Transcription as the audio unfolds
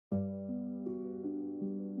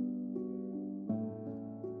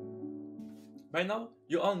By now,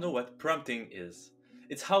 you all know what prompting is.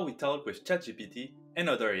 It's how we talk with ChatGPT and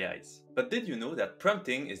other AIs. But did you know that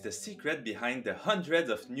prompting is the secret behind the hundreds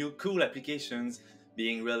of new cool applications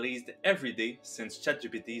being released every day since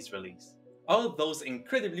ChatGPT's release? All those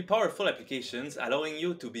incredibly powerful applications allowing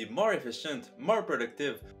you to be more efficient, more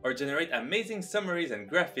productive, or generate amazing summaries and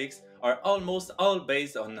graphics are almost all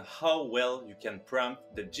based on how well you can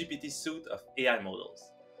prompt the GPT suite of AI models,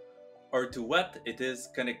 or to what it is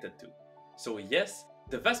connected to. So yes,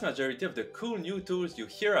 the vast majority of the cool new tools you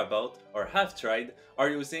hear about or have tried are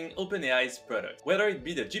using OpenAI's products. Whether it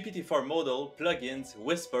be the GPT-4 model, plugins,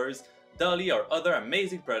 whispers, DALL-E or other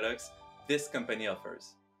amazing products this company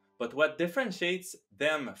offers. But what differentiates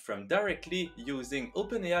them from directly using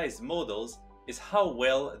OpenAI's models is how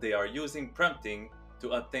well they are using prompting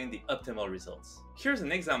to obtain the optimal results. Here's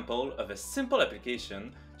an example of a simple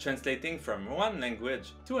application translating from one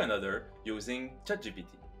language to another using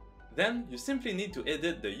ChatGPT. Then you simply need to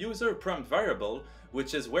edit the user prompt variable,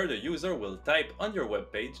 which is where the user will type on your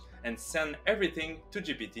web page and send everything to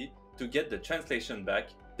GPT to get the translation back,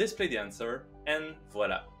 display the answer, and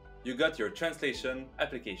voila, you got your translation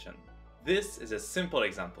application. This is a simple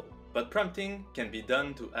example, but prompting can be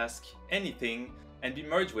done to ask anything and be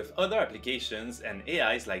merged with other applications and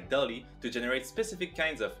AIs like DALL-E to generate specific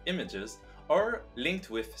kinds of images, or linked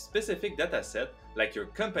with specific dataset like your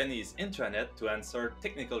company's intranet to answer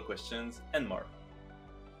technical questions and more.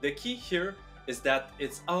 The key here is that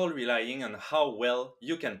it's all relying on how well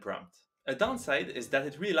you can prompt. A downside is that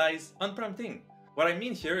it relies on prompting. What I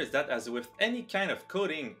mean here is that, as with any kind of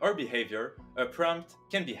coding or behavior, a prompt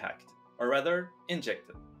can be hacked, or rather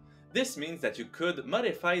injected. This means that you could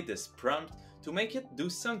modify this prompt to make it do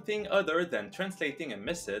something other than translating a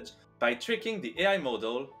message by tricking the AI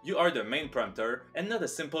model you are the main prompter and not a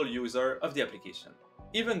simple user of the application.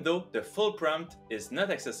 Even though the full prompt is not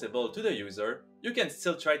accessible to the user, you can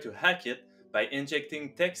still try to hack it by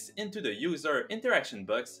injecting text into the user interaction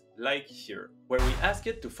box like here, where we ask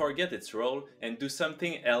it to forget its role and do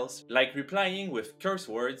something else, like replying with curse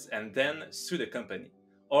words and then sue the company,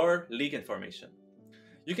 or leak information.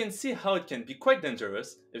 You can see how it can be quite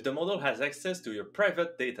dangerous if the model has access to your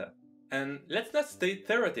private data. And let's not stay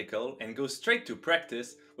theoretical and go straight to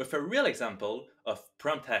practice with a real example of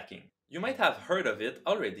prompt hacking. You might have heard of it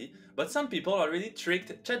already, but some people already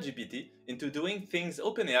tricked ChatGPT into doing things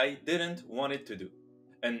OpenAI didn't want it to do.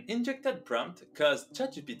 An injected prompt caused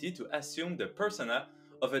ChatGPT to assume the persona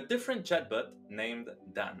of a different chatbot named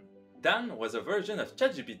Dan. Dan was a version of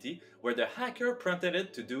ChatGPT where the hacker prompted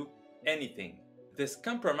it to do anything. This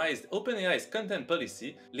compromised OpenAI's content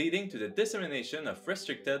policy, leading to the dissemination of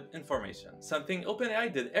restricted information, something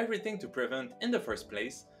OpenAI did everything to prevent in the first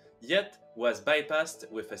place, yet was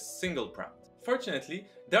bypassed with a single prompt. Fortunately,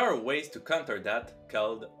 there are ways to counter that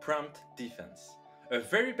called prompt defense. A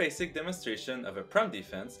very basic demonstration of a prompt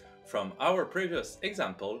defense from our previous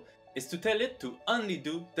example is to tell it to only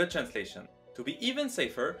do the translation. To be even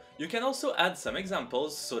safer, you can also add some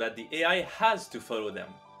examples so that the AI has to follow them.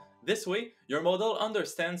 This way, your model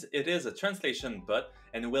understands it is a translation bot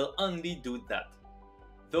and will only do that.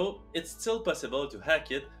 Though it's still possible to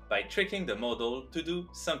hack it by tricking the model to do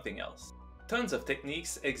something else. Tons of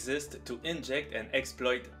techniques exist to inject and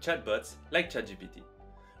exploit chatbots like ChatGPT,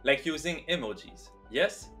 like using emojis.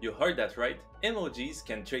 Yes, you heard that right, emojis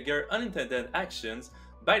can trigger unintended actions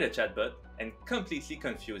by the chatbot and completely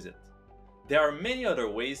confuse it. There are many other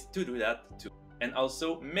ways to do that too, and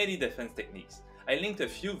also many defense techniques. I linked a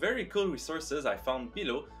few very cool resources I found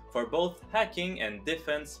below for both hacking and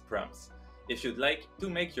defense prompts, if you'd like to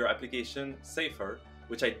make your application safer,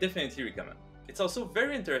 which I definitely recommend. It's also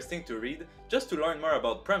very interesting to read just to learn more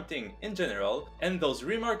about prompting in general and those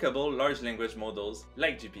remarkable large language models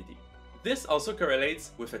like GPT. This also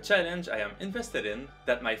correlates with a challenge I am invested in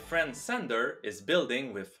that my friend Sander is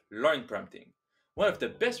building with Learn Prompting, one of the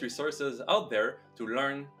best resources out there to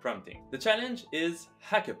learn prompting. The challenge is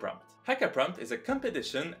Hack-A-Prompt. Hack-A-Prompt is a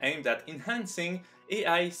competition aimed at enhancing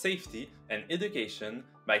AI safety and education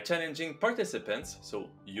by challenging participants, so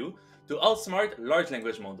you, to outsmart large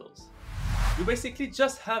language models. You basically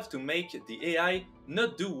just have to make the AI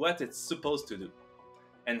not do what it's supposed to do,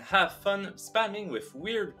 and have fun spamming with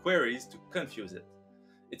weird queries to confuse it.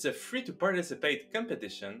 It's a free-to-participate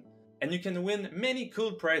competition, and you can win many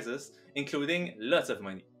cool prizes, including lots of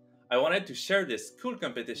money. I wanted to share this cool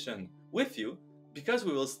competition with you because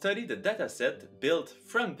we will study the dataset built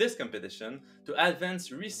from this competition to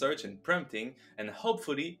advance research in prompting and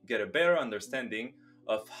hopefully get a better understanding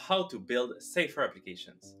of how to build safer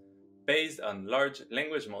applications based on large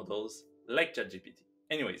language models like ChatGPT.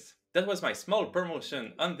 Anyways, that was my small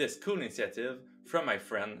promotion on this cool initiative from my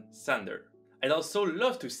friend Sander. I'd also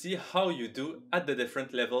love to see how you do at the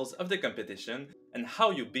different levels of the competition and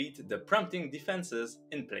how you beat the prompting defenses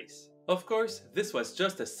in place. Of course, this was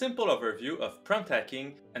just a simple overview of prompt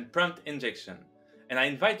hacking and prompt injection, and I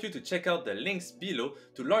invite you to check out the links below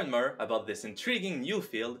to learn more about this intriguing new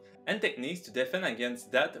field and techniques to defend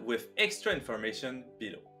against that with extra information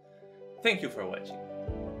below. Thank you for watching.